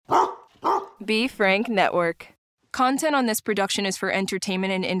B. Frank Network. Content on this production is for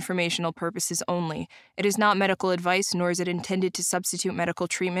entertainment and informational purposes only. It is not medical advice, nor is it intended to substitute medical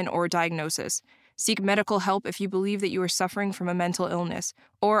treatment or diagnosis. Seek medical help if you believe that you are suffering from a mental illness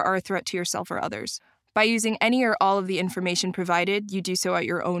or are a threat to yourself or others. By using any or all of the information provided, you do so at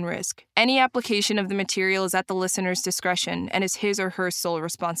your own risk. Any application of the material is at the listener's discretion and is his or her sole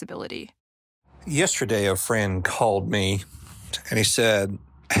responsibility. Yesterday, a friend called me and he said,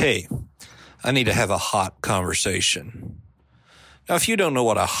 "Hey, I need to have a hot conversation." Now, if you don't know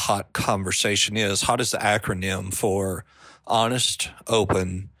what a hot conversation is, HOT is the acronym for honest,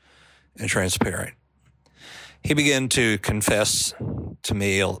 open, and transparent. He began to confess to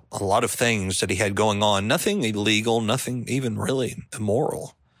me a lot of things that he had going on, nothing illegal, nothing even really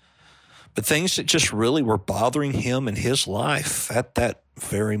immoral, but things that just really were bothering him in his life at that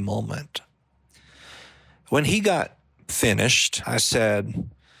very moment. When he got finished, I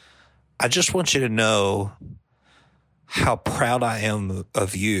said, "I just want you to know how proud I am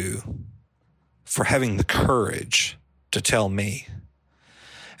of you for having the courage to tell me,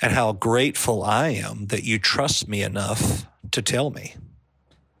 and how grateful I am that you trust me enough to tell me."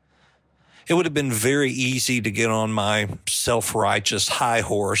 It would have been very easy to get on my self-righteous high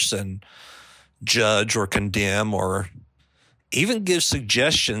horse and judge or condemn or even give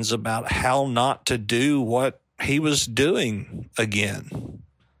suggestions about how not to do what he was doing again.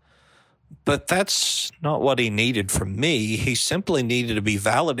 But that's not what he needed from me. He simply needed to be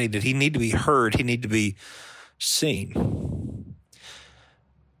validated. He needed to be heard. He needed to be seen.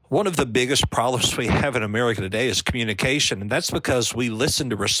 One of the biggest problems we have in America today is communication, and that's because we listen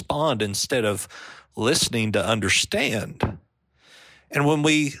to respond instead of listening to understand. And when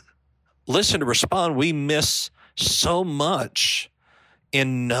we listen to respond, we miss so much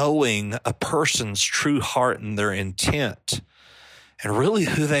in knowing a person's true heart and their intent and really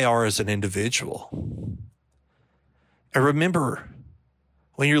who they are as an individual. And remember,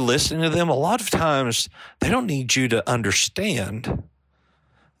 when you're listening to them, a lot of times they don't need you to understand.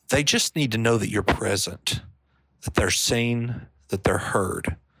 They just need to know that you're present, that they're seen, that they're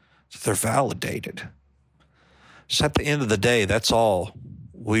heard, that they're validated. So at the end of the day, that's all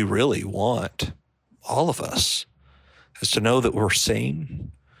we really want, all of us, is to know that we're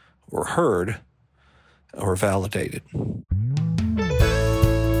seen, we're heard, and we're validated.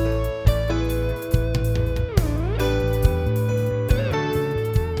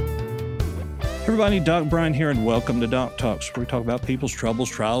 Everybody, Doc Brian here, and welcome to Doc Talks, where we talk about people's troubles,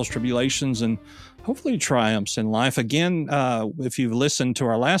 trials, tribulations, and hopefully triumphs in life. Again, if you've listened to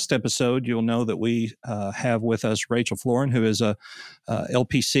our last episode, you'll know that we have with us Rachel Florin, who is a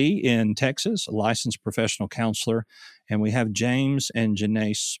LPC in Texas, a licensed professional counselor, and we have James and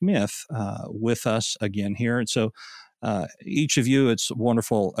Janae Smith with us again here. And so each of you, it's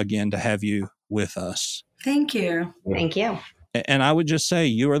wonderful again to have you with us. Thank you. Thank you. And I would just say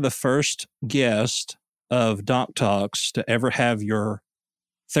you are the first guest of Doc Talks to ever have your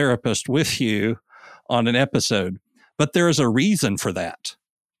therapist with you on an episode. But there is a reason for that.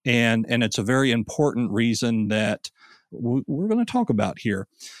 And it's a very important reason that we're going to talk about here.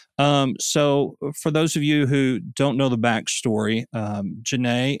 So for those of you who don't know the backstory,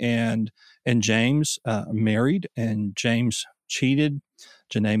 Janae and James married, and James cheated.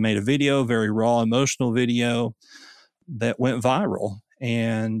 Janae made a video, very raw, emotional video that went viral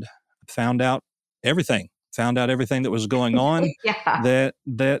and found out everything that was going on. Yeah.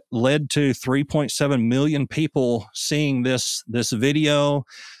 that led to 3.7 million people seeing this video,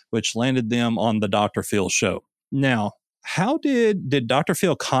 which landed them on the Dr. Phil show. Now, how did Dr.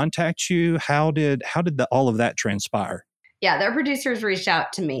 Phil contact you? How did all of that transpire? Yeah, their producers reached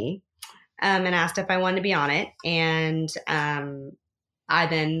out to me and asked if I wanted to be on it. And I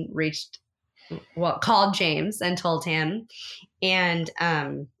then called James and told him, and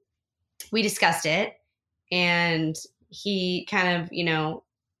we discussed it, and he kind of,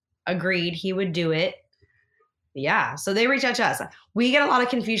 agreed he would do it. Yeah. So they reached out to us. We get a lot of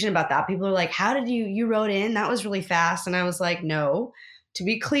confusion about that. People are like, how did you wrote in? That was really fast. And I was like, no, to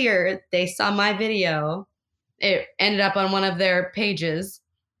be clear, they saw my video. It ended up on one of their pages,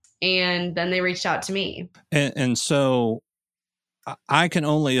 and then they reached out to me. And so I can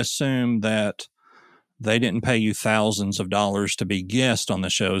only assume that they didn't pay you thousands of dollars to be guest on the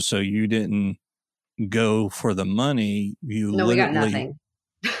show, so you didn't go for the money. No, we got nothing.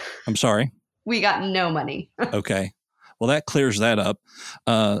 I'm sorry? We got no money. Okay. Well, that clears that up.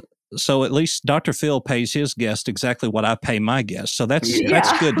 So at least Dr. Phil pays his guest exactly what I pay my guest. So that's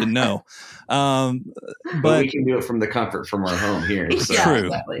good to know. But we can do it from the comfort from our home here. So.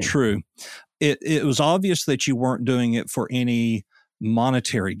 True. It was obvious that you weren't doing it for any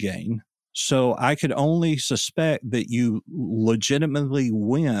monetary gain. So I could only suspect that you legitimately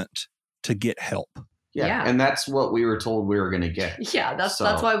went to get help. Yeah. And that's what we were told we were going to get. Yeah. That's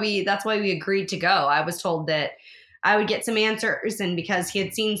why we agreed to go. I was told that I would get some answers, and because he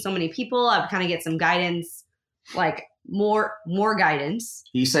had seen so many people, I would kind of get some guidance, like more guidance.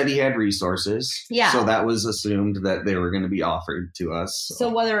 He said he had resources. Yeah. So that was assumed that they were going to be offered to us. So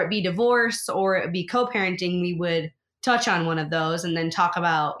whether it be divorce or it be co-parenting, we would touch on one of those and then talk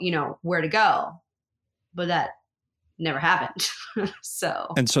about, where to go. But that never happened.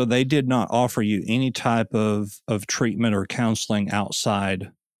 And so they did not offer you any type of treatment or counseling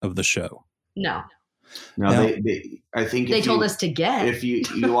outside of the show? No. No, now, I think they told us to get. If you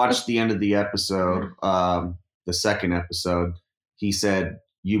watch the end of the episode, the second episode, he said,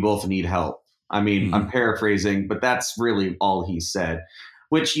 you both need help. I mean, I'm paraphrasing, but that's really all he said,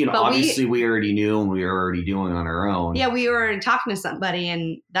 which, obviously we already knew and we were already doing on our own. Yeah, we were talking to somebody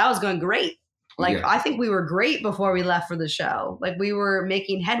and that was going great. I think we were great before we left for the show. Like, we were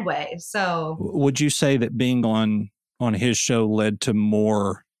making headway. So would you say that being on his show led to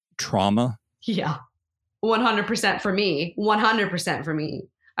more trauma? Yeah. 100% for me. 100% for me.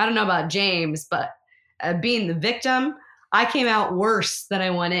 I don't know about James, but being the victim, I came out worse than I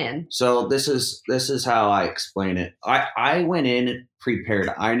went in. So this is how I explain it. I went in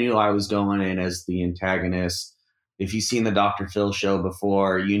prepared. I knew I was going in as the antagonist. If you've seen the Dr. Phil show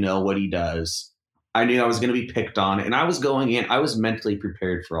before, you know what he does. I knew I was going to be picked on, and I was going in. I was mentally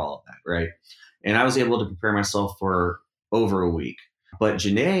prepared for all of that, right? And I was able to prepare myself for over a week. But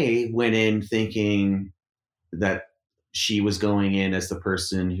Janae went in thinking that she was going in as the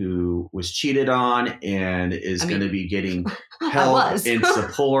person who was cheated on and is going to be getting help and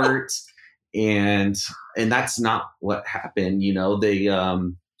support. And that's not what happened.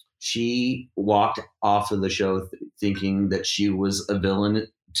 She walked off of the show thinking that she was a villain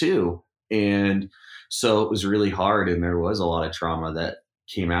too. And so it was really hard. And there was a lot of trauma that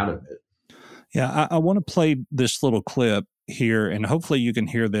came out of it. Yeah. I want to play this little clip here, and hopefully you can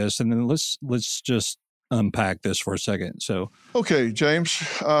hear this. And then let's just unpack this for a second. So, okay, James,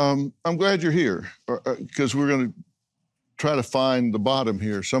 I'm glad you're here because we're going to try to find the bottom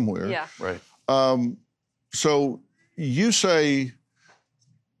here somewhere. Yeah. Right. So you say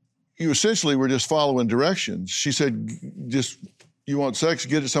you essentially were just following directions. She said, just, you want sex,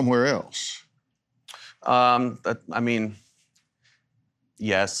 get it somewhere else.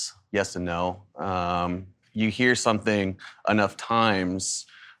 Yes and no. You hear something enough times,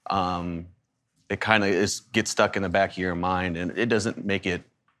 it kind of gets stuck in the back of your mind, and it doesn't make it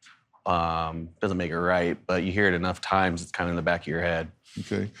right. But you hear it enough times, it's kind of in the back of your head.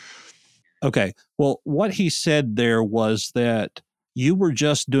 Okay. Well, what he said there was that you were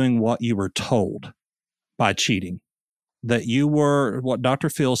just doing what you were told by cheating. That what Dr.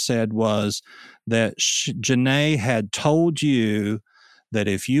 Phil said was that Janae had told you that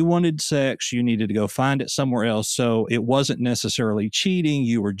if you wanted sex, you needed to go find it somewhere else. So it wasn't necessarily cheating.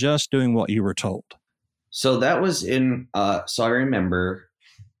 You were just doing what you were told. So that was so I remember,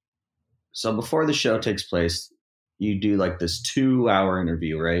 so before the show takes place, you do like this 2-hour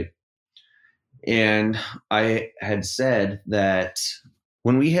interview, right? And I had said that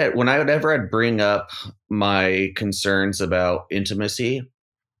whenever I'd bring up my concerns about intimacy,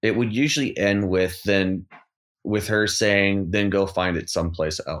 it would usually end with her saying, then go find it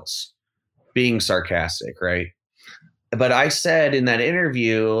someplace else, being sarcastic, right? But I said in that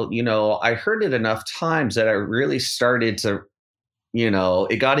interview, I heard it enough times that I really started to,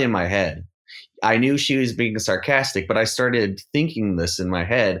 it got in my head. I knew she was being sarcastic, but I started thinking this in my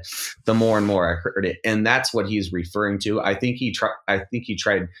head the more and more I heard it. And that's what he's referring to. I think he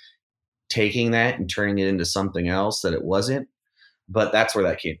tried taking that and turning it into something else that it wasn't, but that's where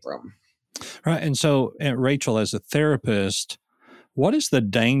that came from. Right. And so, Rachel, as a therapist, what is the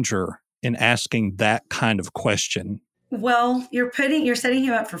danger in asking that kind of question? Well, you're setting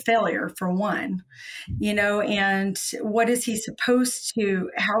him up for failure, for one, and what is he supposed to,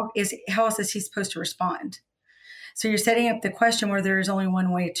 how else is he supposed to respond? So you're setting up the question where there is only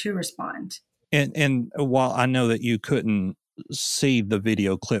one way to respond. And while I know that you couldn't see the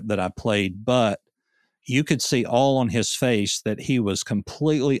video clip that I played, but you could see all on his face that he was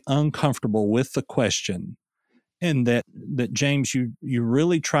completely uncomfortable with the question, and that James, you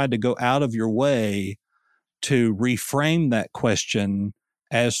really tried to go out of your way to reframe that question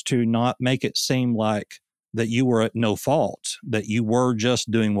as to not make it seem like that you were at no fault, that you were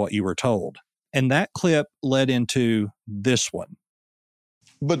just doing what you were told. And that clip led into this one.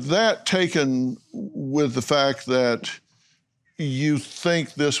 But that taken with the fact that you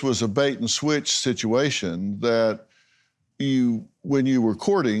think this was a bait and switch situation, that, when you were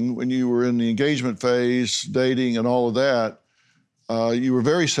courting, when you were in the engagement phase, dating and all of that, you were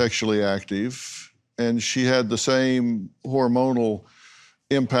very sexually active, and she had the same hormonal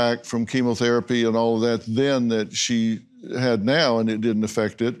impact from chemotherapy and all of that then that she had now, and it didn't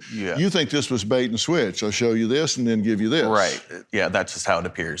affect it. Yeah. You think this was bait and switch. I'll show you this and then give you this. Right. Yeah, that's just how it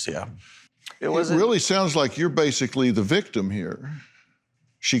appears, yeah. It really sounds like you're basically the victim here.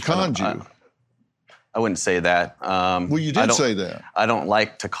 She conned you. I wouldn't say that. Well, you did say that. I don't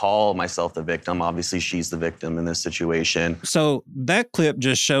like to call myself the victim. Obviously, she's the victim in this situation. So that clip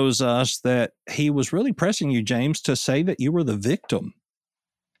just shows us that he was really pressing you, James, to say that you were the victim.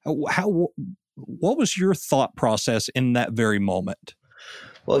 What was your thought process in that very moment?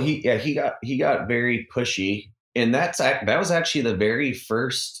 Well, he got very pushy, and that was actually the very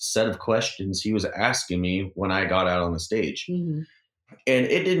first set of questions he was asking me when I got out on the stage. Mm-hmm. And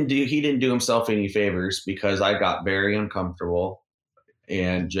he didn't do himself any favors, because I got very uncomfortable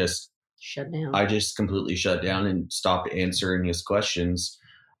and just shut down. I just completely shut down and stopped answering his questions.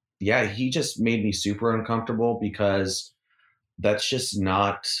 Yeah, he just made me super uncomfortable, because that's just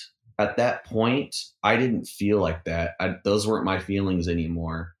not, at that point, I didn't feel like that. Those weren't my feelings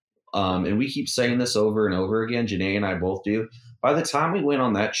anymore. And we keep saying this over and over again. Janae and I both do. By the time we went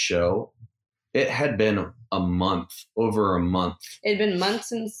on that show, it had been over a month. It had been months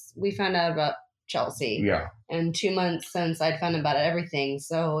since we found out about Chelsea. Yeah. And 2 months since I'd found out about everything.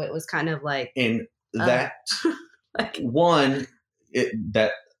 So it was kind of like. And that, that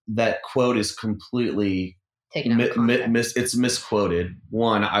quote is completely taken out of context. It's misquoted.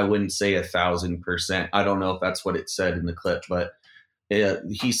 One, I wouldn't say 1,000%. I don't know if that's what it said in the clip, but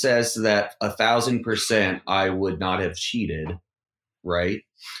he says that 1,000% I would not have cheated, right?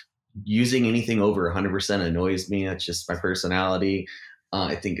 Using anything over 100% annoys me. That's just my personality.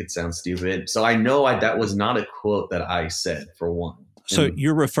 I think it sounds stupid. So I know that was not a quote that I said, for one. So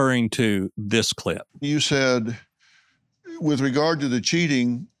you're referring to this clip. You said, with regard to the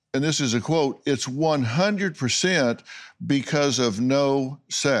cheating, and this is a quote, it's 100% because of no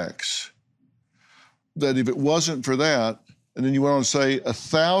sex. That if it wasn't for that, and then you went on to say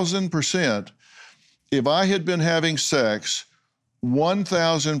 1,000%, if I had been having sex,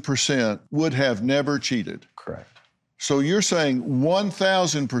 1,000% would have never cheated. Correct. So you're saying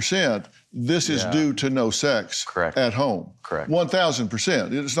 1,000% this is due to no sex at home. Correct.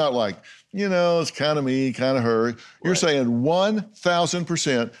 1,000%. It's not like, it's kind of me, kind of her. You're saying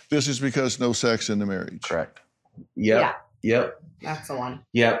 1,000% this is because no sex in the marriage. Correct. Yep. Yeah. Yep. That's the one.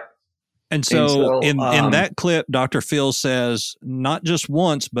 Yep. And so in that clip, Dr. Phil says, not just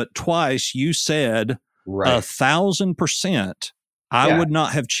once, but twice, you said 1,000%. I would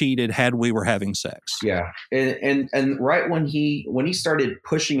not have cheated had we were having sex. Yeah. And right when he started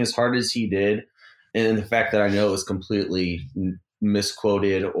pushing as hard as he did, and the fact that I know it was completely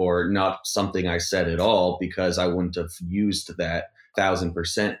misquoted or not something I said at all, because I wouldn't have used that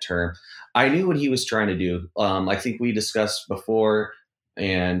 1,000% term, I knew what he was trying to do. I think we discussed before,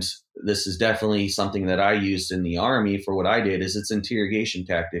 and this is definitely something that I used in the Army for what I did, is it's interrogation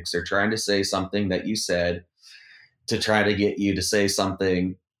tactics. They're trying to say something that you said to try to get you to say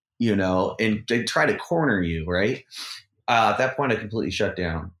something, and they try to corner you, right? At that point, I completely shut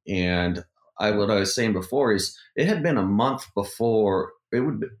down. And what I was saying before is it had been a month before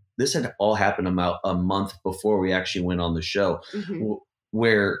this had all happened about a month before we actually went on the show,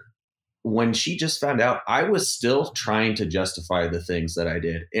 where when she just found out, I was still trying to justify the things that I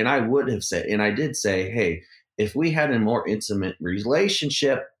did. And I would have said, and I did say, hey, if we had a more intimate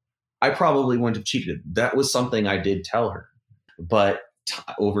relationship, I probably wouldn't have cheated. That was something I did tell her. But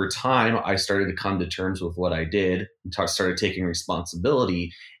over time, I started to come to terms with what I did and started taking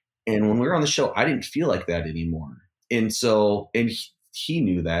responsibility. And when we were on the show, I didn't feel like that anymore. And so, he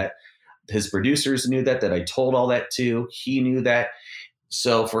knew that. His producers knew that I told all that to. He knew that.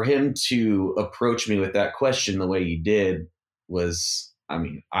 So for him to approach me with that question the way he did was,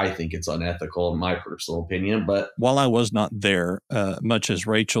 I think it's unethical in my personal opinion. But while I was not there, much as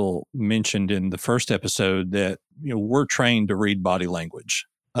Rachel mentioned in the first episode, that we're trained to read body language.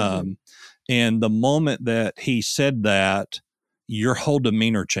 And the moment that he said that, your whole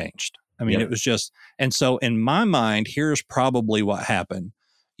demeanor changed. It was just, and so in my mind, here's probably what happened.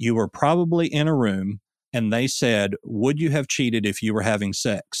 You were probably in a room and they said, would you have cheated if you were having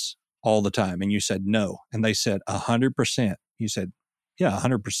sex all the time? And you said, no. And they said, 100%. You said, yeah,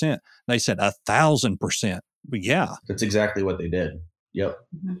 100%. They said 1,000%. But yeah. That's exactly what they did. Yep.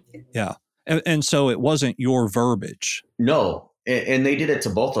 Yeah. And so it wasn't your verbiage. No. And they did it to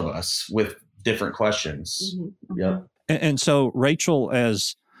both of us with different questions. Yep. And so, Rachel,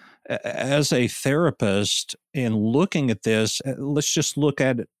 as As a therapist, in looking at this, let's just look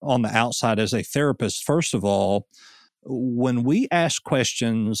at it on the outside as a therapist. First of all, when we ask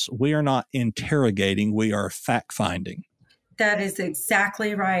questions, we are not interrogating, we are fact-finding. That is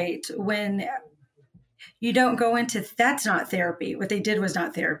exactly right. When you don't go into, that's not therapy. What they did was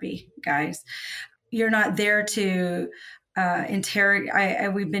not therapy, guys. You're not there to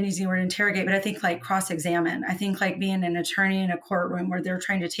interrogate. We've been using the word interrogate, but I think like cross-examine. I think like being an attorney in a courtroom where they're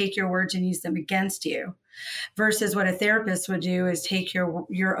trying to take your words and use them against you, versus what a therapist would do is take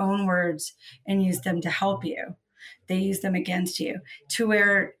your own words and use them to help you. They use them against you, to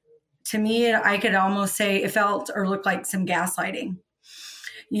where, to me, I could almost say it felt or looked like some gaslighting,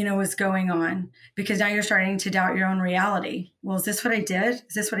 was going on, because now you're starting to doubt your own reality. Well, is this what I did?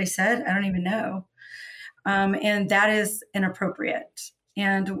 Is this what I said? I don't even know. And that is inappropriate.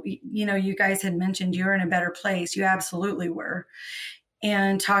 And, you guys had mentioned you're in a better place. You absolutely were.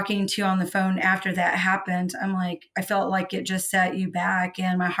 And talking to you on the phone after that happened, I'm like, I felt like it just set you back,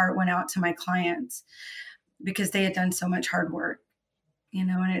 and my heart went out to my clients because they had done so much hard work, and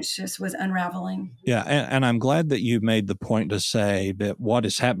it just was unraveling. Yeah. And I'm glad that you made the point to say that what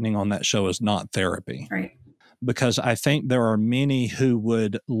is happening on that show is not therapy. Right. Because I think there are many who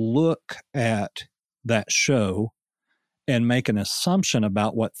would look at that show and make an assumption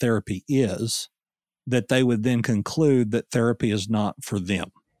about what therapy is, that they would then conclude that therapy is not for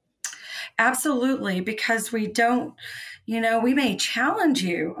them. Absolutely, because we don't, we may challenge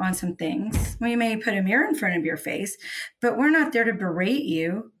you on some things. We may put a mirror in front of your face, but we're not there to berate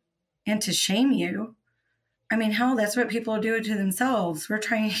you and to shame you. I mean, hell, that's what people do to themselves. We're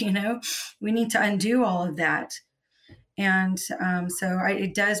trying, we need to undo all of that. And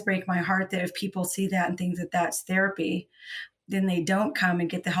it does break my heart that if people see that and think that that's therapy, then they don't come and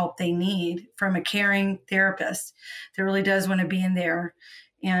get the help they need from a caring therapist that really does want to be in there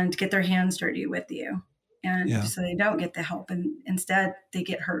and get their hands dirty with you. And so they don't get the help, and instead they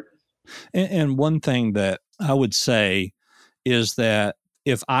get hurt. And one thing that I would say is that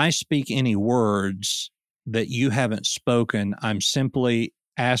if I speak any words that you haven't spoken, I'm simply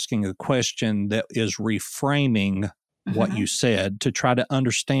asking a question that is reframing what you said to try to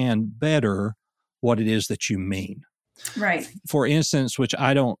understand better what it is that you mean. Right. For instance, which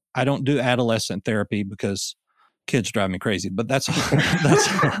I don't do adolescent therapy because kids drive me crazy, but that's a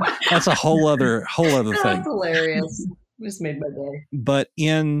whole other thing. That's hilarious. Just made my day. But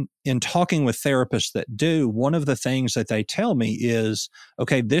in talking with therapists that do, one of the things that they tell me is,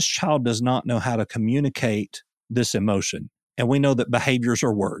 okay, this child does not know how to communicate this emotion. And we know that behaviors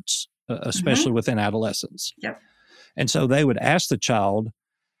are words, especially within adolescence. Yep. And so they would ask the child,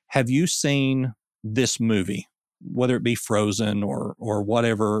 have you seen this movie, whether it be Frozen or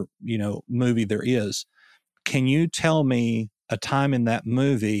whatever, movie there is? Can you tell me a time in that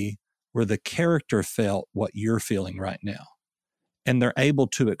movie where the character felt what you're feeling right now? And they're able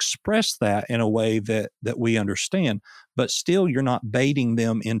to express that in a way that we understand, but still you're not baiting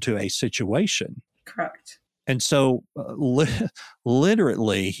them into a situation. Correct. And so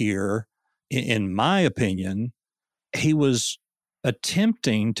literally here, in my opinion, he was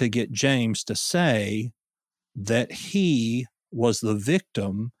attempting to get James to say that he was the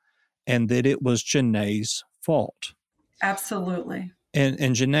victim and that it was Janae's fault. Absolutely. And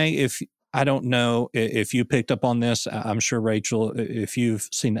Janae, I don't know if you picked up on this, I'm sure, Rachel, if you've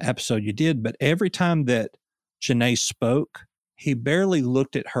seen the episode, you did, but every time that Janae spoke, he barely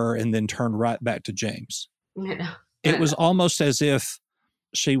looked at her and then turned right back to James. It was almost as if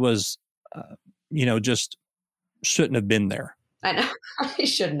she was, just shouldn't have been there. I know. I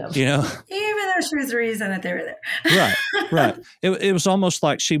shouldn't have. Even though she was the reason that they were there. Right. It was almost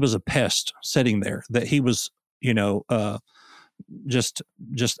like she was a pest sitting there, that he was, just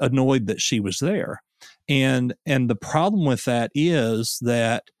annoyed that she was there. And the problem with that is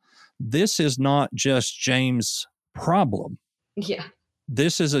that this is not just James' problem. Yeah.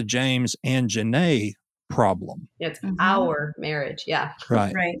 This is a James and Janae problem. It's our marriage. Yeah.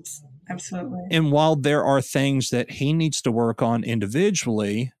 Right. Right. Absolutely. And while there are things that he needs to work on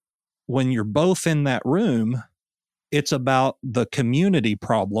individually, when you're both in that room, it's about the community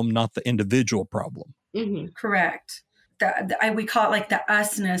problem, not the individual problem. Mm-hmm. Correct. We call it like the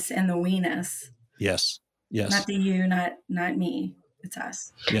usness and the we-ness. Yes. Not the you, not me. It's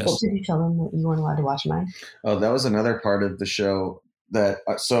us. Yes. Well, did you tell them that you weren't allowed to watch mine? Oh, that was another part of the show that,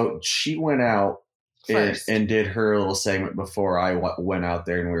 so she went out and did her little segment before I went out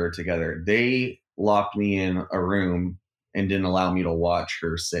there and we were together. They locked me in a room and didn't allow me to watch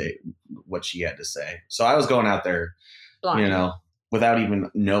her say what she had to say. So I was going out there, Blind. without even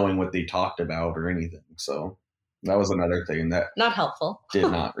knowing what they talked about or anything. So That was another thing that Not helpful. did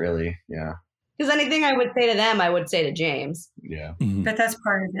not really, yeah. Because anything I would say to them, I would say to James. Yeah. Mhm. But that's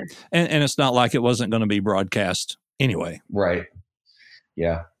part of it. And it's not like it wasn't going to be broadcast anyway. Right.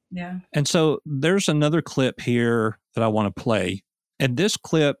 Yeah. Yeah. And so there's another clip here that I want to play. And this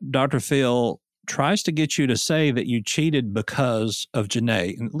clip, Dr. Phil tries to get you to say that you cheated because of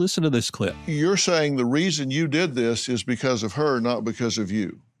Janae. And listen to this clip. You're saying the reason you did this is because of her, not because of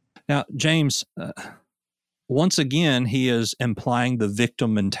you. Now, James, once again, he is implying the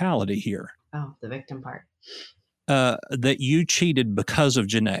victim mentality here. Oh, the victim part. That you cheated because of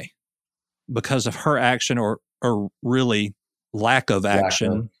Janae, because of her action or really lack of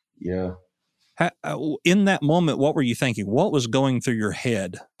action. Yeah. In that moment, what were you thinking? What was going through your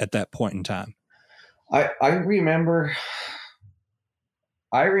head at that point in time? I remember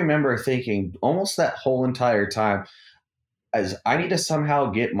thinking almost that whole entire time, as I need to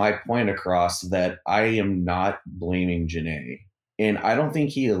somehow get my point across that I am not blaming Janae. And I don't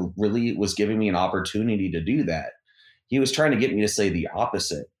think he really was giving me an opportunity to do that. He was trying to get me to say the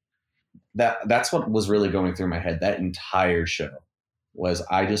opposite. That's what was really going through my head that entire show. Was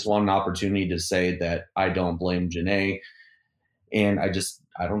I just want an opportunity to say that I don't blame Janae. And I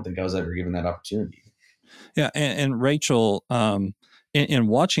don't think I was ever given that opportunity. Yeah. And Rachel, in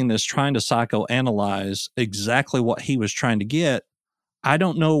watching this, trying to psychoanalyze exactly what he was trying to get, I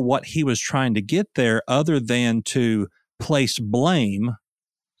don't know what he was trying to get there other than to place blame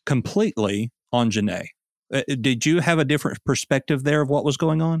completely on Janae. Did you have a different perspective there of what was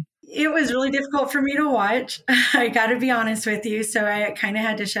going on? It was really difficult for me to watch. I got to be honest with you. So I kind of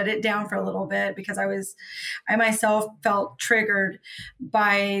had to shut it down for a little bit because I myself felt triggered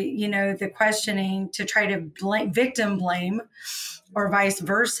by, the questioning to try to victim blame or vice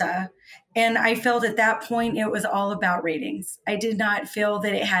versa. And I felt at that point, it was all about ratings. I did not feel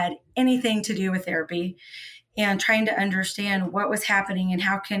that it had anything to do with therapy and trying to understand what was happening and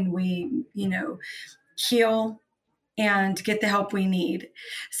how can we, heal and get the help we need.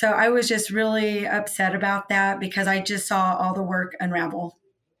 So I was just really upset about that because I just saw all the work unravel.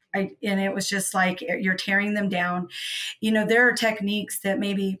 And it was just like you're tearing them down. There are techniques that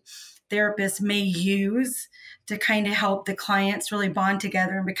maybe therapists may use to kind of help the clients really bond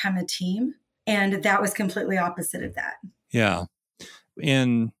together and become a team. And that was completely opposite of that. Yeah.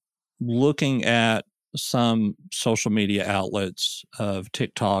 In looking at some social media outlets of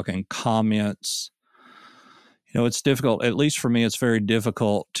TikTok and comments, it's difficult, at least for me, it's very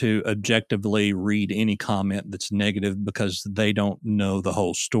difficult to objectively read any comment that's negative because they don't know the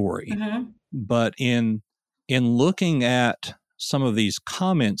whole story. Mm-hmm. But in looking at some of these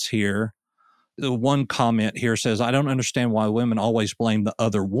comments here, the one comment here says, I don't understand why women always blame the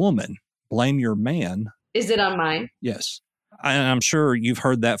other woman. Blame your man. Is it on mine? Yes. I'm sure you've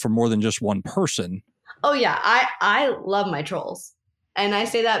heard that from more than just one person. Oh, yeah. I love my trolls. And I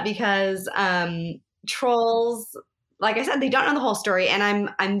say that because trolls, like I said, they don't know the whole story.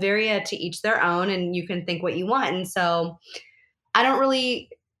 And I'm very to each their own, and you can think what you want. And so I don't really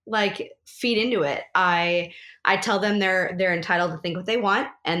feed into it. I tell them they're entitled to think what they want,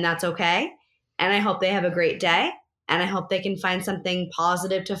 and that's okay. And I hope they have a great day. And I hope they can find something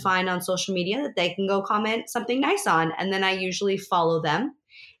positive to find on social media that they can go comment something nice on. And then I usually follow them.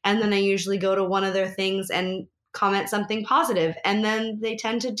 And then I usually go to one of their things and comment something positive. And then they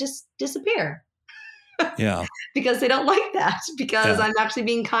tend to just disappear. Yeah. Because they don't like that, because I'm actually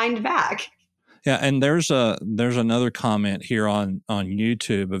being kind back. Yeah. And there's another comment here on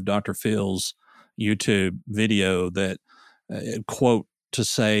YouTube of Dr. Phil's YouTube video that quote, to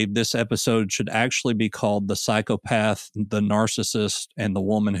say this episode should actually be called The Psychopath, the Narcissist, and the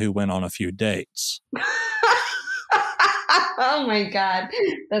Woman Who Went on a Few Dates. Oh my God.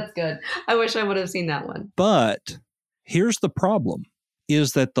 That's good. I wish I would have seen that one. But here's the problem,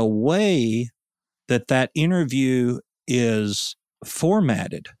 is that the way that interview is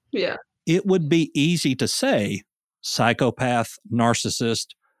formatted, it would be easy to say psychopath, narcissist,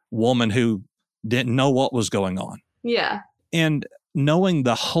 woman who didn't know what was going on. Yeah. And knowing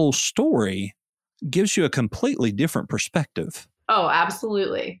the whole story gives you a completely different perspective. Oh,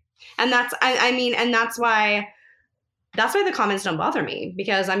 absolutely. And that's, and that's why the comments don't bother me,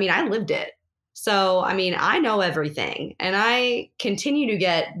 because I lived it. So, I know everything, and I continue to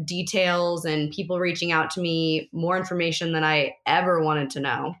get details and people reaching out to me, more information than I ever wanted to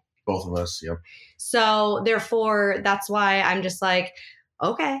know. Both of us. Yep. So therefore, that's why I'm just like,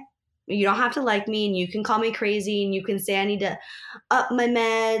 okay, you don't have to like me, and you can call me crazy, and you can say I need to up my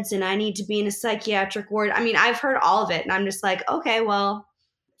meds and I need to be in a psychiatric ward. I've heard all of it, and I'm just like, okay, well,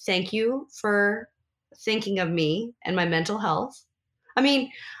 thank you for thinking of me and my mental health. I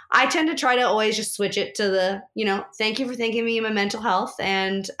mean, I tend to try to always just switch it to the, thank you for thinking of me in my mental health.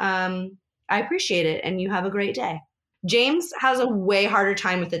 And I appreciate it. And you have a great day. James has a way harder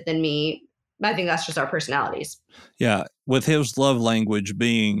time with it than me. I think that's just our personalities. Yeah. With his love language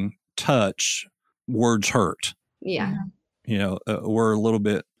being touch, words hurt. Yeah. We're a little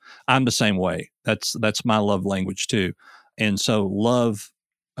bit, I'm the same way. That's my love language too. And so love,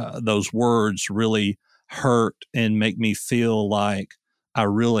 those words really hurt and make me feel like I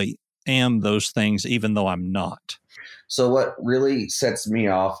really am those things, even though I'm not. So what really sets me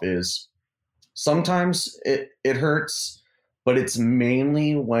off is sometimes it hurts, but it's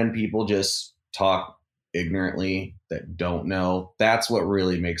mainly when people just talk ignorantly that don't know. That's what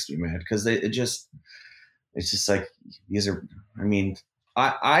really makes me mad, because it's just like, these are, I mean,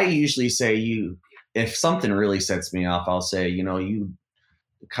 I usually say, if something really sets me off, I'll say, you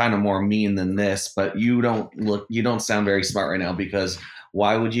kind of more mean than this, but you don't sound very smart right now, because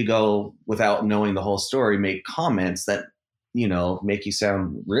why would you go without knowing the whole story, make comments that, make you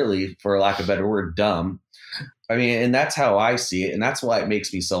sound really, for lack of a better word, dumb. I mean, and that's how I see it. And that's why it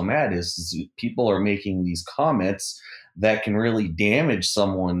makes me so mad is people are making these comments that can really damage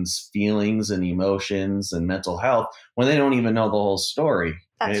someone's feelings and emotions and mental health when they don't even know the whole story.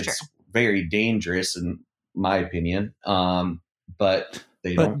 That's it's true. Very dangerous in my opinion. But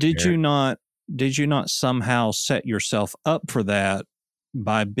they don't did care. you not somehow set yourself up for that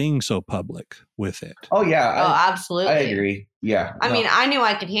by being so public with it? Oh yeah. Absolutely. I agree. Yeah. I mean, I knew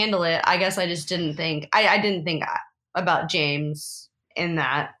I could handle it. I guess I just didn't think, I didn't think about James in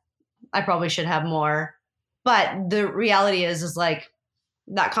that. I probably should have more. But the reality is like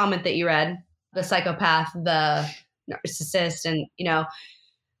that comment that you read, the psychopath, the narcissist, and,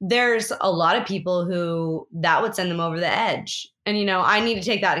 there's a lot of people who that would send them over the edge. And, I need to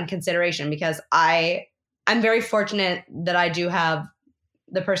take that in consideration, because I'm very fortunate that I do have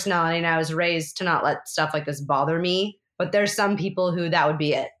the personality and I was raised to not let stuff like this bother me. But there's some people who that would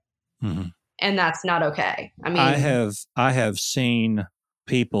be it. Mm-hmm. And that's not okay. I mean, I have seen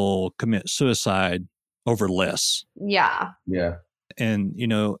people commit suicide over less. Yeah. Yeah. And,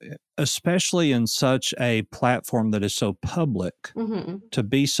 especially in such a platform that is so public, Mm-hmm. to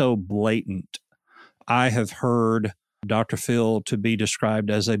be so blatant. I have heard Dr. Phil to be described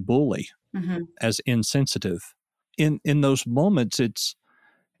as a bully, as insensitive. In those moments,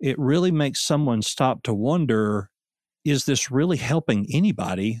 it really makes someone stop to wonder, is this really helping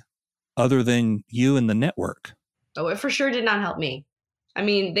anybody other than you and the network? Oh, it for sure did not help me. I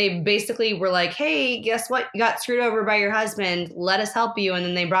mean, they basically were like, hey, guess what? You got screwed over by your husband. Let us help you. And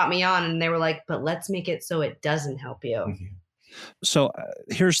then they brought me on and they were like, but let's make it so it doesn't help you. Mm-hmm. So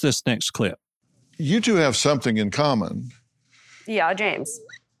here's this next clip. You two have something in common. Yeah, James.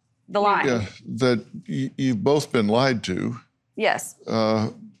 The line. Yeah, that you've both been lied to Yes,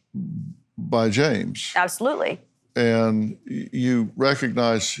 by James. absolutely. And you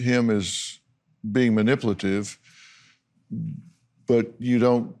recognize him as being manipulative, but you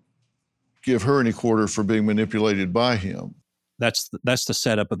don't give her any quarter for being manipulated by him. That's the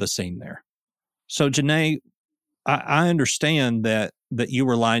setup of the scene there. So Janae, I understand that you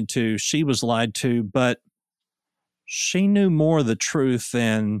were lied to, she was lied to, but she knew more of the truth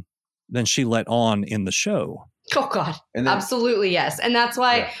than she let on in the show. Oh, God. And then- Absolutely, yes. And that's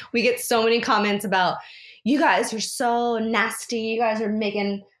why we get so many comments about, you guys are so nasty. You guys are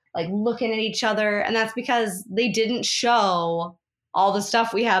looking at each other. And that's because they didn't show all the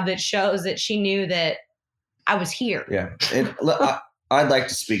stuff we have that shows that she knew that I was here. Yeah. And I'd like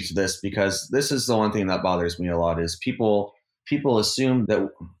to speak to this, because this is the one thing that bothers me a lot is people assume that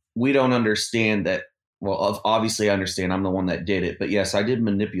we don't understand that. Well, obviously I understand, I'm the one that did it, but yes, I did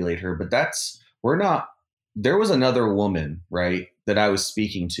manipulate her, but there was another woman, right, that I was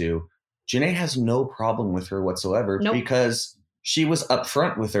speaking to. Janae has no problem with her whatsoever. Nope. Because she was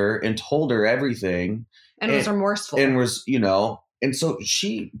upfront with her and told her everything. And was remorseful. And was, and so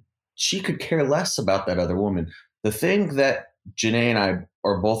she could care less about that other woman. The thing that Janae and I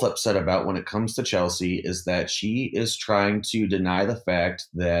are both upset about when it comes to Chelsea is that she is trying to deny the fact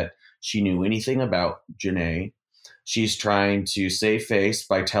that she knew anything about Janae. She's trying to save face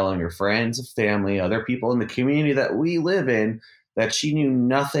by telling her friends, family, other people in the community that we live in that she knew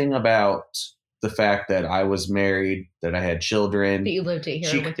nothing about the fact that I was married, that I had children. That you lived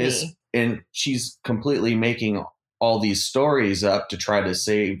here with me. And she's completely making all these stories up to try to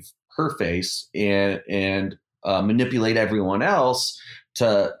save her face and manipulate everyone else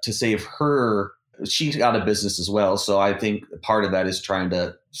to save her. She's out of business as well. So I think part of that is trying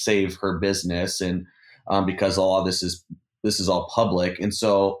to save her business. And because all of this is all public. And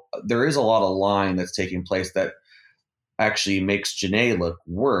so there is a lot of lying that's taking place that actually makes Janae look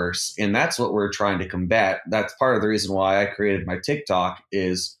worse. And that's what we're trying to combat. That's part of the reason why I created my TikTok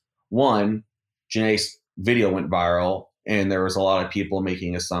is, one, Janae's video went viral and there was a lot of people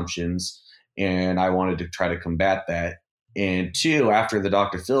making assumptions, and I wanted to try to combat that. And two, after the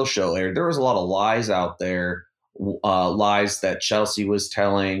Dr. Phil show aired, there was a lot of lies out there, lies that Chelsea was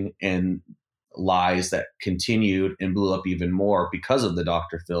telling and lies that continued and blew up even more because of the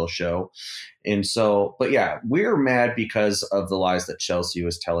Dr. Phil show. And so, but yeah, we're mad because of the lies that Chelsea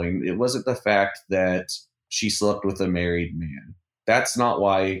was telling. It wasn't the fact that she slept with a married man. That's not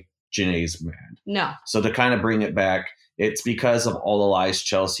why Janae's mad. No. So to kind of bring it back, it's because of all the lies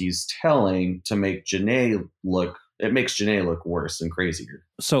Chelsea's telling to make Janae look, it makes Janae look worse and crazier.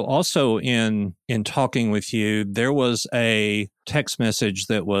 So also in talking with you, there was a text message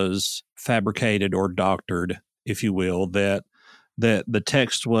that was fabricated or doctored, if you will, that the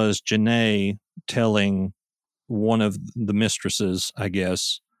text was Janae telling one of the mistresses, I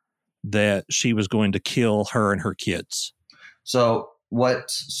guess, that she was going to kill her and her kids. So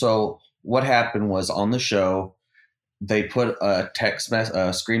what happened was, on the show, they put a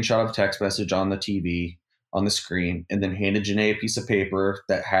screenshot of text message on the TV, on the screen, and then handed Janae a piece of paper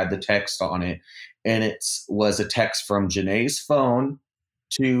that had the text on it. And it was a text from Janae's phone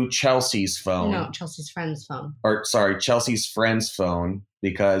to Chelsea's phone. No, Chelsea's friend's phone. Or sorry, Chelsea's friend's phone,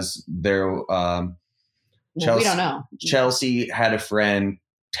 because they're We don't know. Chelsea had a friend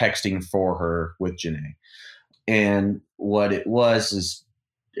texting for her with Janae. And what it was is,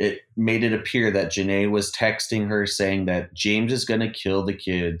 it made it appear that Janae was texting her saying that James is going to kill the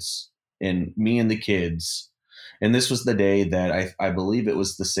kids and me and the kids. And this was the day that I believe it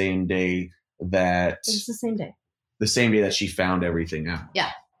was the same day that... It was the same day. The same day that she found everything out.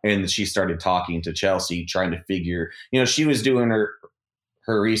 Yeah. And she started talking to Chelsea, trying to figure... she was doing her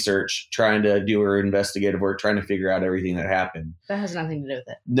research, trying to do her investigative work, trying to figure out everything that happened. That has nothing to do with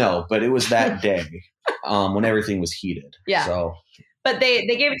it. No, but it was that day when everything was heated. Yeah. So... But they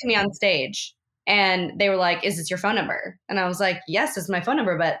gave it to me on stage, and they were like, "Is this your phone number?" And I was like, "Yes, it's my phone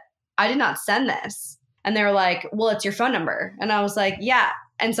number, but I did not send this." And they were like, "Well, it's your phone number." And I was like, "Yeah."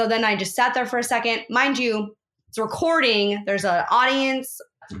 And so then I just sat there for a second. Mind you, it's recording. There's an audience,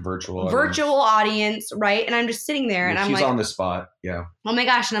 virtual audience, right? And I'm just sitting there, and I'm like, she's on the spot. Yeah. Oh my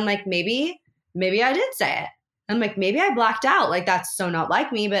gosh. And I'm like, maybe I did say it. I'm like, maybe I blacked out. Like, that's so not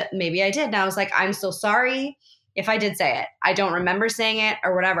like me, but maybe I did. And I was like, I'm so sorry if I did say it. I don't remember saying it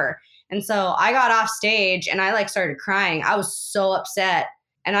or whatever. And so I got off stage and I started crying. I was so upset.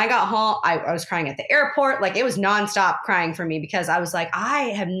 And I got home. I was crying at the airport. Like, it was nonstop crying for me, because I was like, I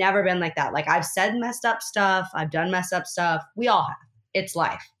have never been like that. Like, I've said messed up stuff. I've done messed up stuff. We all have. It's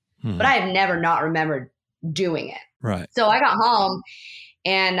life. But I have never not remembered doing it. Right. So I got home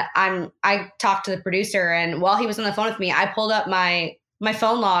and I talked to the producer, and while he was on the phone with me, I pulled up my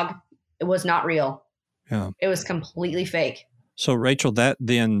phone log. It was not real. Yeah. It was completely fake. So, Rachel, that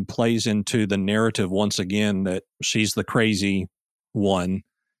then plays into the narrative once again that she's the crazy one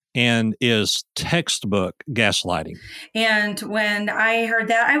and is textbook gaslighting. And when I heard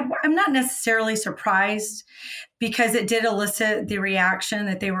that, I'm not necessarily surprised, because it did elicit the reaction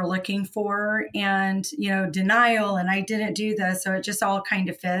that they were looking for, and, denial, and I didn't do this. So it just all kind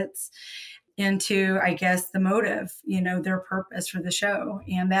of fits into, I guess, the motive, their purpose for the show.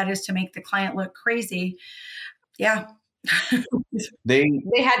 And that is to make the client look crazy. Yeah. They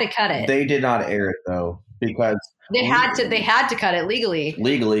had to cut it. They did not air it, though, because they had to cut it legally,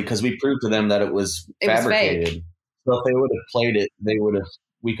 because we proved to them that it was fabricated. Fake. So if they would have played it,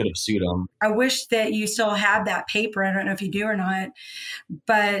 we could have sued them. I wish that you still have that paper. I don't know if you do or not,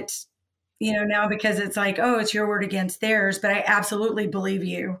 but now, because it's like, oh, it's your word against theirs, but I absolutely believe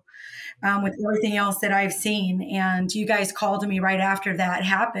you. With everything else that I've seen. And you guys called me right after that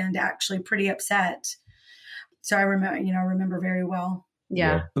happened, actually pretty upset. So I remember very well.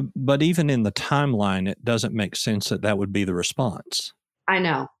 Yeah. But even in the timeline, it doesn't make sense that would be the response. I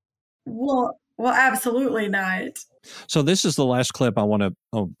know. Well, absolutely not. So this is the last clip I want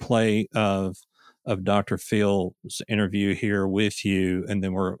to play of Dr. Phil's interview here with you, and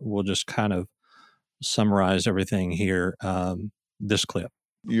then we'll just kind of summarize everything here. This clip.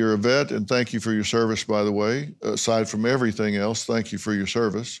 You're a vet, and thank you for your service, by the way. Aside from everything else, thank you for your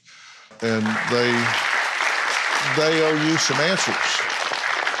service. And they owe you some answers.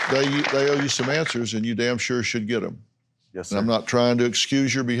 They owe you some answers, and you damn sure should get them. Yes, sir. And I'm not trying to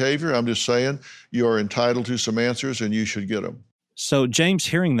excuse your behavior. I'm just saying you are entitled to some answers, and you should get them. So James,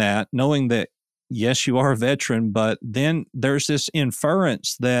 hearing that, knowing that, yes, you are a veteran, but then there's this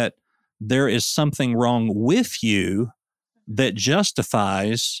inference that there is something wrong with you that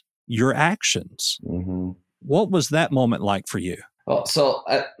justifies your actions. Mm-hmm. What was that moment like for you? Well, so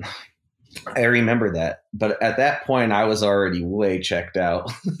I remember that, but at that point I was already way checked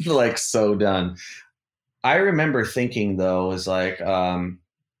out, like so done. I remember thinking though, is like the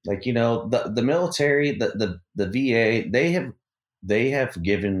military, the VA, they have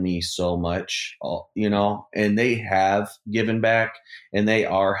given me so much, and they have given back, and they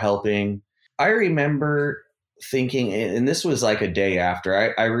are helping. I remember thinking, and this was like a day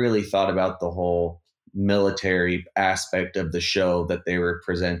after, I really thought about the whole military aspect of the show that they were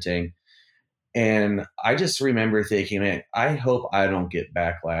presenting. And I just remember thinking, man, I hope I don't get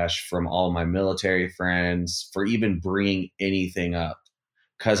backlash from all my military friends for even bringing anything up.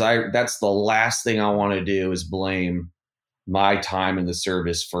 Because that's the last thing I want to do is blame my time in the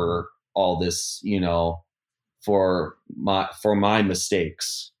service for all this, for my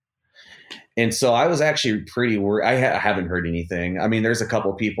mistakes. And so I was actually pretty worried. I haven't heard anything. I mean, there's a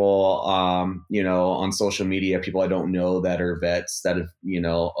couple people, on social media, people I don't know that are vets that have,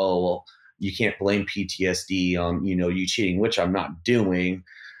 oh, well, you can't blame PTSD on, you cheating, which I'm not doing.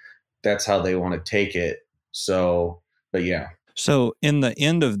 That's how they want to take it. So, but yeah. So in the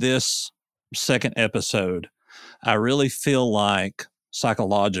end of this second episode, I really feel like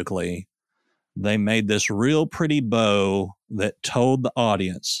psychologically, they made this real pretty bow that told the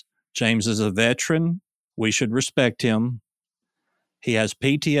audience, James is a veteran. We should respect him. He has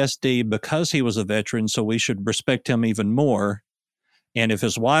PTSD because he was a veteran, so we should respect him even more. And if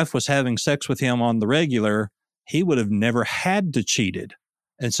his wife was having sex with him on the regular, he would have never had to cheated.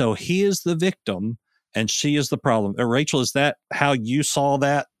 And so he is the victim and she is the problem. Rachel, is that how you saw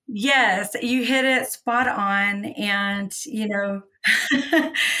that? Yes, you hit it spot on. And,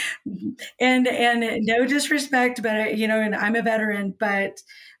 and no disrespect, but, and I'm a veteran, but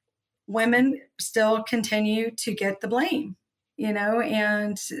women still continue to get the blame,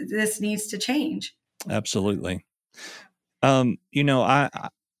 and this needs to change. Absolutely.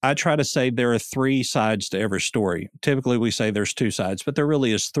 I try to say there are three sides to every story. Typically we say there's two sides, but there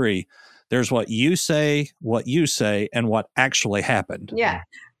really is three. There's what you say, and what actually happened. Yeah.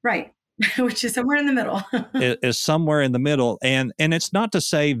 Right. Which is somewhere in the middle. It is somewhere in the middle. And it's not to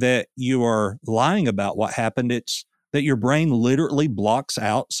say that you are lying about what happened. It's that your brain literally blocks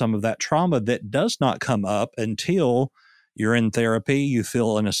out some of that trauma that does not come up until you're in therapy, you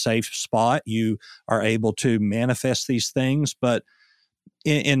feel in a safe spot, you are able to manifest these things. But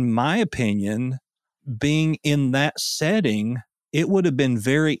in my opinion, being in that setting, it would have been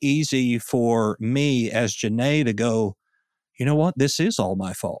very easy for me as Janae to go, you know what, this is all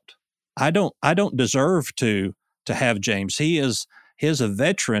my fault. I don't deserve to have James. He is a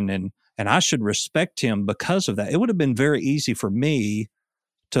veteran and I should respect him because of that. It would have been very easy for me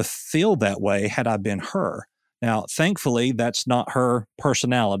to feel that way had I been her. Now, thankfully, that's not her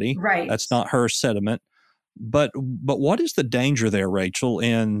personality. Right. That's not her sentiment. But what is the danger there, Rachel,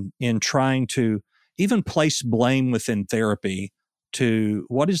 in trying to even place blame within therapy? To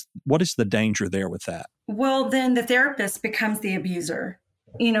what is the danger there with that? Well, then the therapist becomes the abuser,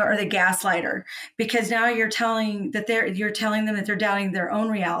 or the gaslighter, because now you're telling them that they're doubting their own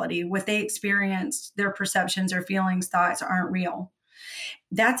reality, what they experienced, their perceptions or feelings, thoughts aren't real.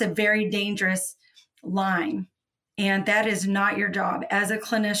 That's a very dangerous line. And that is not your job as a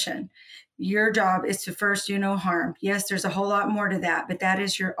clinician. Your job is to first do no harm. Yes, there's a whole lot more to that, but that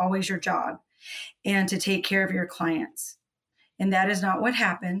is always your job, and to take care of your clients. And that is not what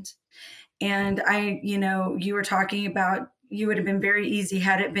happened. And you were talking about, you would have been very easy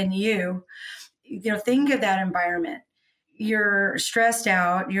had it been you. Think of that environment. You're stressed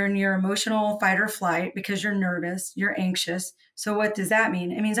out, you're in your emotional fight or flight because you're nervous, you're anxious. So what does that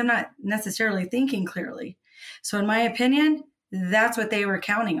mean? It means I'm not necessarily thinking clearly. So in my opinion, that's what they were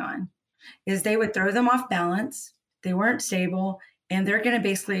counting on, is they would throw them off balance. They weren't stable, and they're going to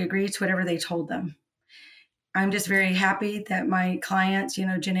basically agree to whatever they told them. I'm just very happy that my clients,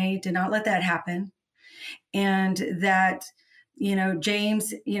 Janae, did not let that happen. And that,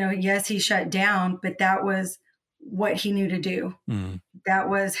 James, yes, he shut down, but that was what he knew to do. Mm. That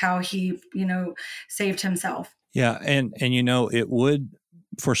was how he, saved himself. Yeah. And it would,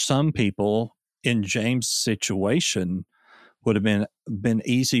 for some people in James' situation, would have been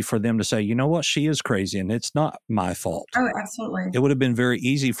easy for them to say, you know what, she is crazy and it's not my fault. Oh, absolutely. It would have been very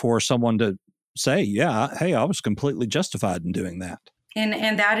easy for someone to say, yeah, hey, I was completely justified in doing that.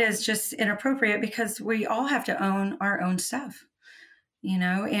 And that is just inappropriate, because we all have to own our own stuff,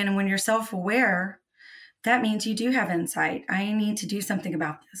 and when you're self-aware, that means you do have insight. I need to do something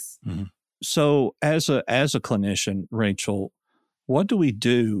about this. Mm-hmm. So as a clinician, Rachel, what do we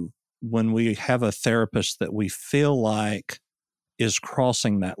do when we have a therapist that we feel like is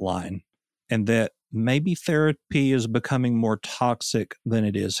crossing that line, and that maybe therapy is becoming more toxic than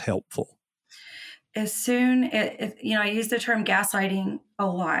it is helpful? As soon as, I use the term gaslighting a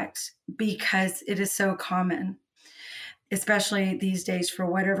lot because it is so common, especially these days for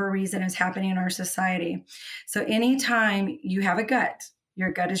whatever reason is happening in our society. So anytime you have a gut,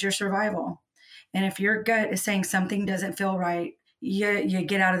 your gut is your survival. And if your gut is saying something doesn't feel right, you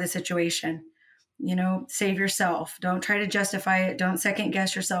get out of the situation. Save yourself. Don't try to justify it. Don't second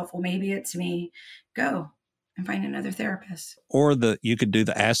guess yourself. Well, maybe it's me. Go and find another therapist. Or you could do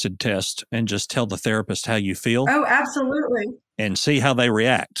the acid test and just tell the therapist how you feel. Oh, absolutely. And see how they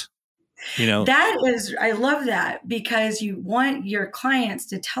react. I love that, because you want your clients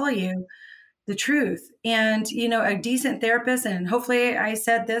to tell you the truth. And, a decent therapist, and hopefully I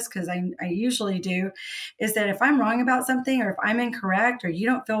said this because I usually do, is that if I'm wrong about something, or if I'm incorrect, or you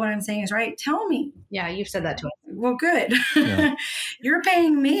don't feel what I'm saying is right, tell me. Yeah, you've said that to us. Well, good. Yeah. You're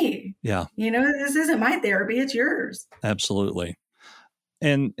paying me. Yeah. This isn't my therapy, it's yours. Absolutely.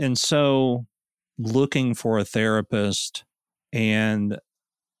 And so looking for a therapist and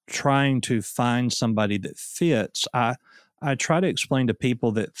trying to find somebody that fits, I try to explain to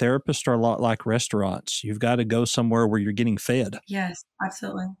people that therapists are a lot like restaurants. You've got to go somewhere where you're getting fed. Yes,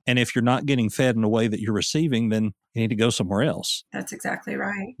 absolutely. And if you're not getting fed in a way that you're receiving, then you need to go somewhere else. That's exactly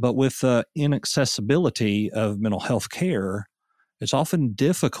right. But with the inaccessibility of mental health care, it's often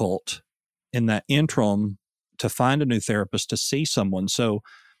difficult in that interim to find a new therapist, to see someone. So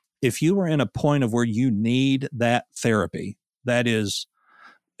if you are in a point of where you need that therapy, that is,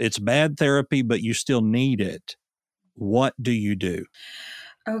 it's bad therapy, but you still need it, what do you do?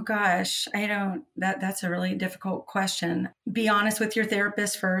 Oh gosh, that's a really difficult question. Be honest with your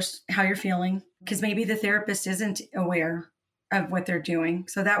therapist first, how you're feeling, because maybe the therapist isn't aware of what they're doing.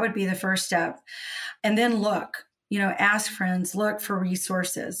 So that would be the first step. And then look, ask friends, look for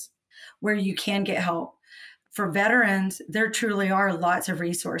resources where you can get help. For veterans, there truly are lots of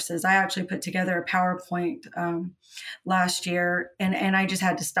resources. I actually put together a PowerPoint last year, and I just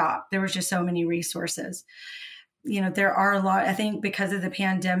had to stop. There was just so many resources. There are a lot, I think because of the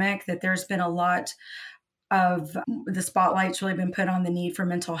pandemic, that there's been a lot of the spotlight's really been put on the need for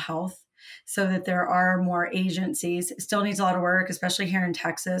mental health, so that there are more agencies. It still needs a lot of work, especially here in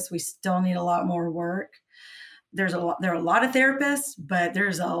Texas. We still need a lot more work. There are a lot of therapists, but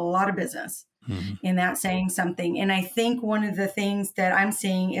there's a lot of business in that saying something. And I think one of the things that I'm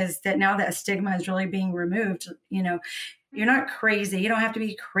seeing is that now that stigma is really being removed, you're not crazy. You don't have to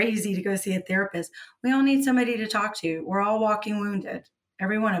be crazy to go see a therapist. We all need somebody to talk to. We're all walking wounded,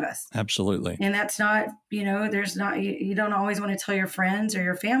 every one of us. Absolutely. And that's not, you don't always want to tell your friends or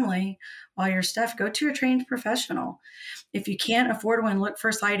your family all your stuff. Go to a trained professional. If you can't afford one, look for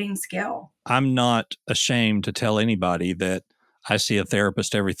a sliding scale. I'm not ashamed to tell anybody that I see a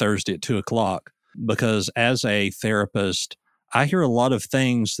therapist every Thursday at 2:00, because as a therapist, I hear a lot of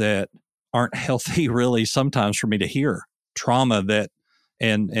things that aren't healthy really sometimes for me to hear. Trauma that,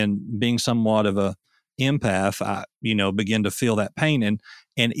 and being somewhat of a empath, I, begin to feel that pain. And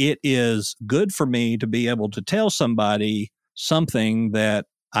it is good for me to be able to tell somebody something that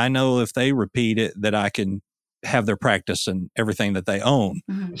I know if they repeat it, that I can have their practice and everything that they own.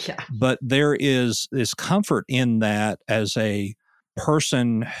 Mm-hmm. Yeah. But there is this comfort in that as a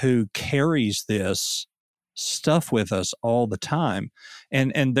person who carries this stuff with us all the time.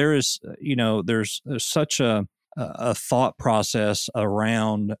 And there is, there's such a thought process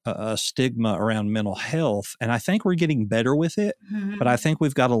around a stigma around mental health. And I think we're getting better with it, but I think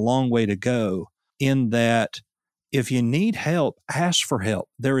we've got a long way to go in that. If you need help, ask for help.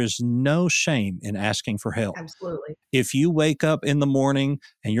 There is no shame in asking for help. Absolutely. If you wake up in the morning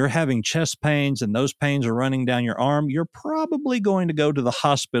and you're having chest pains and those pains are running down your arm, you're probably going to go to the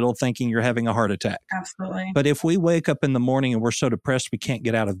hospital thinking you're having a heart attack. Absolutely. But if we wake up in the morning and we're so depressed we can't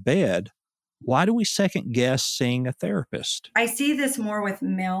get out of bed, why do we second guess seeing a therapist? I see this more with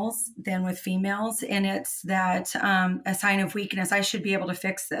males than with females, and it's that a sign of weakness. I should be able to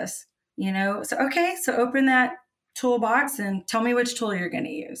fix this, So open that toolbox and tell me which tool you're going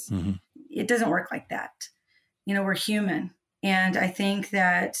to use. Mm-hmm. It doesn't work like that. We're human. And I think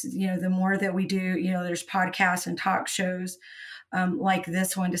that, the more that we do, there's podcasts and talk shows like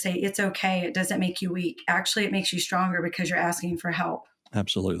this one to say, it's okay. It doesn't make you weak. Actually, it makes you stronger because you're asking for help.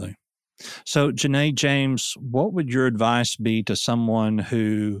 Absolutely. So, Janae James, what would your advice be to someone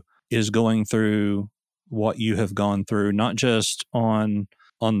who is going through what you have gone through, not just on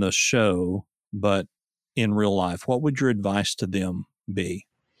the show, but in real life? What would your advice to them be?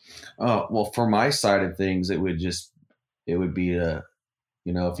 Well, for my side of things, it would be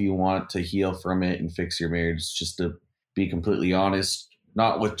if you want to heal from it and fix your marriage, just to be completely honest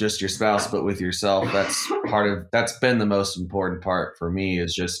not with just your spouse, but with yourself. That's been the most important part for me,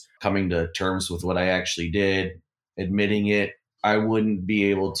 is just coming to terms with what I actually did, admitting it. I wouldn't be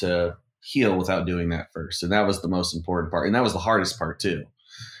able to heal without doing that first. And that was the most important part. And that was the hardest part too.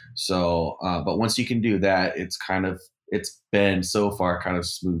 So, but once you can do that, it's been so far kind of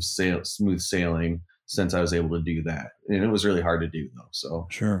smooth sailing since I was able to do that. And it was really hard to do though. So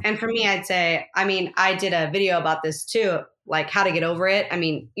Sure. And for me, I'd say, I mean, I did a video about this too, like how to get over it. I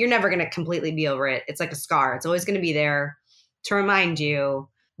mean, you're never going to completely be over it. It's like a scar. It's always going to be there to remind you,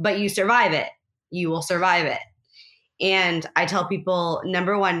 but you survive it. You will survive it. And I tell people,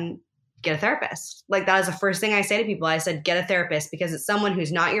 number one, get a therapist. Like that is the first thing I say to people. I said, get a therapist, because it's someone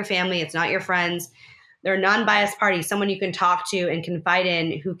who's not your family. It's not your friends. They're a non-biased party, someone you can talk to and confide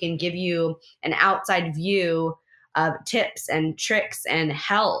in, who can give you an outside view of tips and tricks and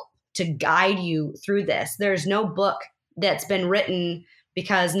help to guide you through this. There's no book that's been written,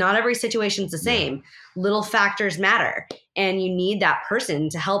 because not every situation's the same. Little factors matter, and you need that person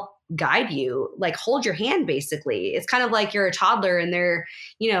to help guide you, like hold your hand, basically. It's kind of like you're a toddler and they're,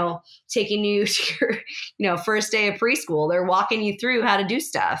 taking you to your, first day of preschool. They're walking you through how to do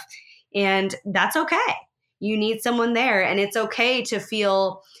stuff. And that's okay. You need someone there, and it's okay to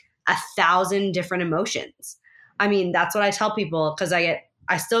feel 1,000 different emotions. I mean, that's what I tell people, because I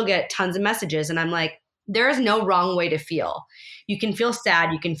still get tons of messages, and I'm like, there is no wrong way to feel. You can feel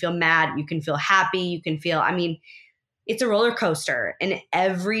sad, you can feel mad, you can feel happy, you can feel, it's a roller coaster, and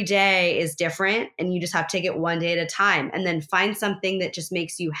every day is different, and you just have to take it one day at a time, and then find something that just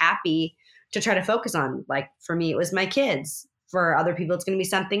makes you happy to try to focus on. Like for me, it was my kids. For other people, it's going to be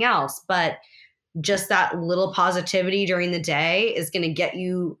something else. But just that little positivity during the day is going to get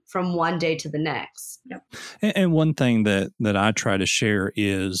you from one day to the next. Yep. And one thing that I try to share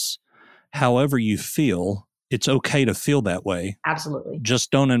is, however you feel, it's okay to feel that way. Absolutely.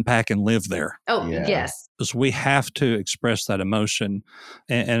 Just don't unpack and live there. Oh, Yeah. yes. Because we have to express that emotion.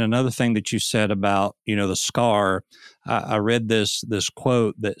 And another thing that you said about, the scar, I read this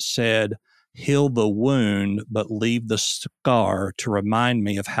quote that said, heal the wound, but leave the scar to remind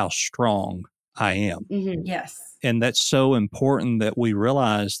me of how strong I am. Mm-hmm. Yes. And that's so important, that we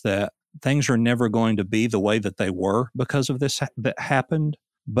realize that things are never going to be the way that they were because of this that happened,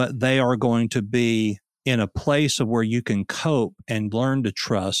 but they are going to be in a place of where you can cope and learn to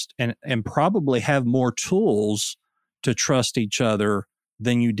trust, and probably have more tools to trust each other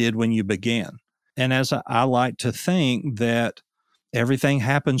than you did when you began. And as I like to think that everything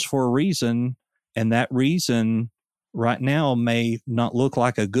happens for a reason, and that reason right now may not look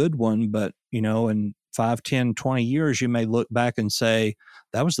like a good one, but, in 5, 10, 20 years, you may look back and say,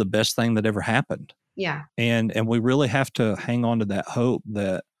 that was the best thing that ever happened. Yeah. And we really have to hang on to that hope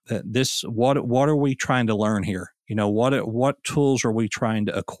that this, what are we trying to learn here? What tools are we trying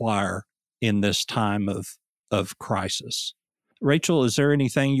to acquire in this time of crisis? Rachel, is there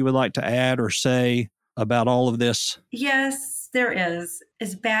anything you would like to add or say about all of this? Yes, there is.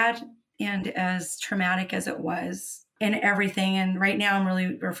 As bad and as traumatic as it was, and everything, and right now I'm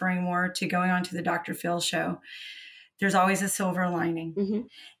really referring more to going on to the Dr. Phil show, there's always a silver lining.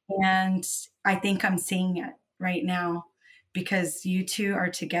 Mm-hmm. And I think I'm seeing it right now, because you two are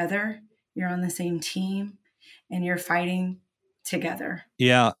together, you're on the same team, and you're fighting together.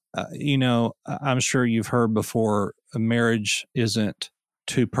 Yeah. I'm sure you've heard before, a marriage isn't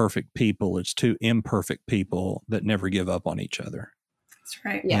two perfect people. It's two imperfect people that never give up on each other. That's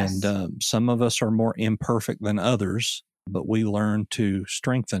right. Yes. And some of us are more imperfect than others, but we learn to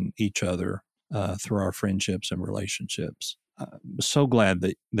strengthen each other through our friendships and relationships. I'm so glad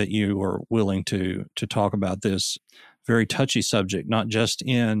that you are willing to talk about this very touchy subject, not just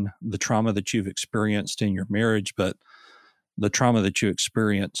in the trauma that you've experienced in your marriage, but the trauma that you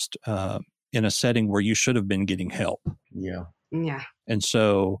experienced in a setting where you should have been getting help. yeah. Yeah. And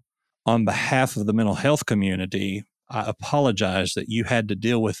so on behalf of the mental health community, I apologize that you had to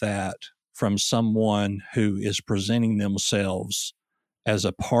deal with that from someone who is presenting themselves as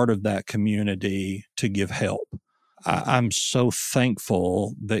a part of that community to give help. I'm so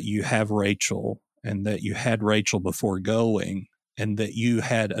thankful that you have Rachel, and that you had Rachel before going, and that you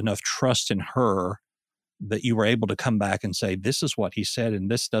had enough trust in her that you were able to come back and say, this is what he said,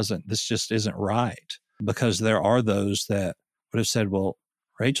 and this just isn't right. Because there are those that would have said, well,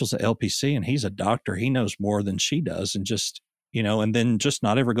 Rachel's at LPC and he's a doctor. He knows more than she does, and just, and then just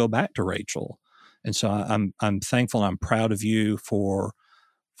not ever go back to Rachel. And so I'm thankful. I'm proud of you for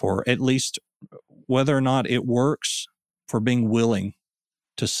at least, whether or not it works, for being willing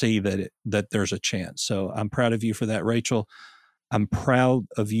to see that there's a chance. So I'm proud of you for that, Rachel. I'm proud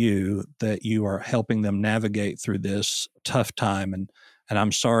of you that you are helping them navigate through this tough time. And And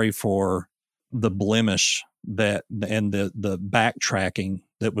I'm sorry for the blemish that and the backtracking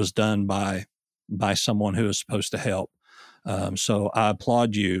that was done by someone who is supposed to help. So I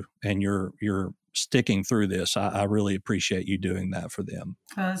applaud you, and you're sticking through this. I really appreciate you doing that for them.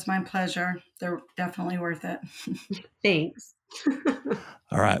 Oh, it's my pleasure. They're definitely worth it. Thanks.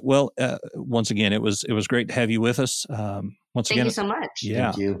 All right. Well, once again, it was great to have you with us. Thank you so much.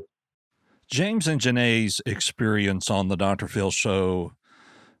 Yeah. Thank you. James and Janae's experience on the Dr. Phil show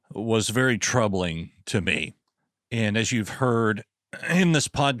was very troubling to me. And as you've heard in this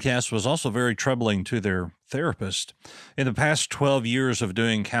podcast, was also very troubling to their therapist. In the past 12 years of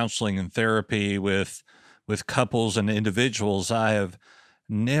doing counseling and therapy with couples and individuals, I have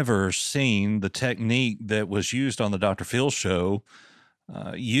never seen the technique that was used on the Dr. Phil show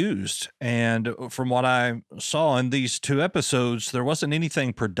used. And from what I saw in these 2 episodes, there wasn't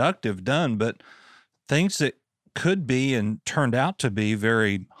anything productive done, but things that could be and turned out to be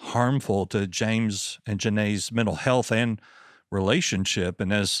very harmful to James and Janae's mental health and relationship.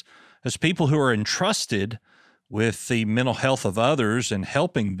 And as people who are entrusted with the mental health of others and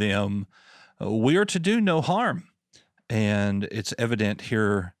helping them, we are to do no harm. And it's evident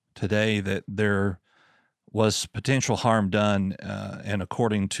here today that there was potential harm done, and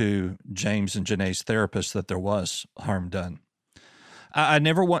according to James and Janae's therapist, that there was harm done. I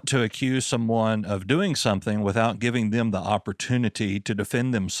never want to accuse someone of doing something without giving them the opportunity to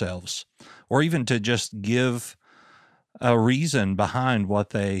defend themselves, or even to just give a reason behind what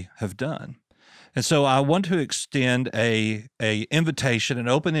they have done. And so I want to extend an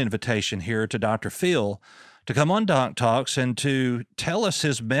open invitation here to Dr. Phil to come on Doc Talks and to tell us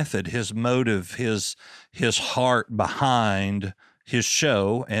his method, his motive, his heart behind his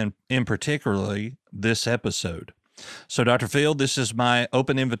show, and in particularly this episode. So Dr. Phil, this is my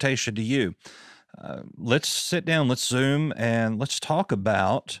open invitation to you. Let's sit down, let's Zoom, and let's talk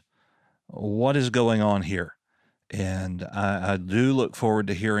about what is going on here. And I do look forward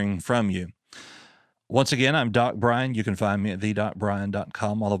to hearing from you. Once again, I'm Doc Brian. You can find me at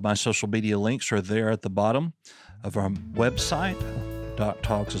thedocbrian.com. All of my social media links are there at the bottom of our website. Doc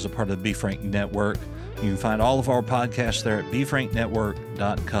Talks is a part of the Be Frank Network. You can find all of our podcasts there at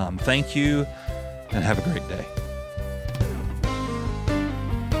befranknetwork.com. Thank you, and have a great day.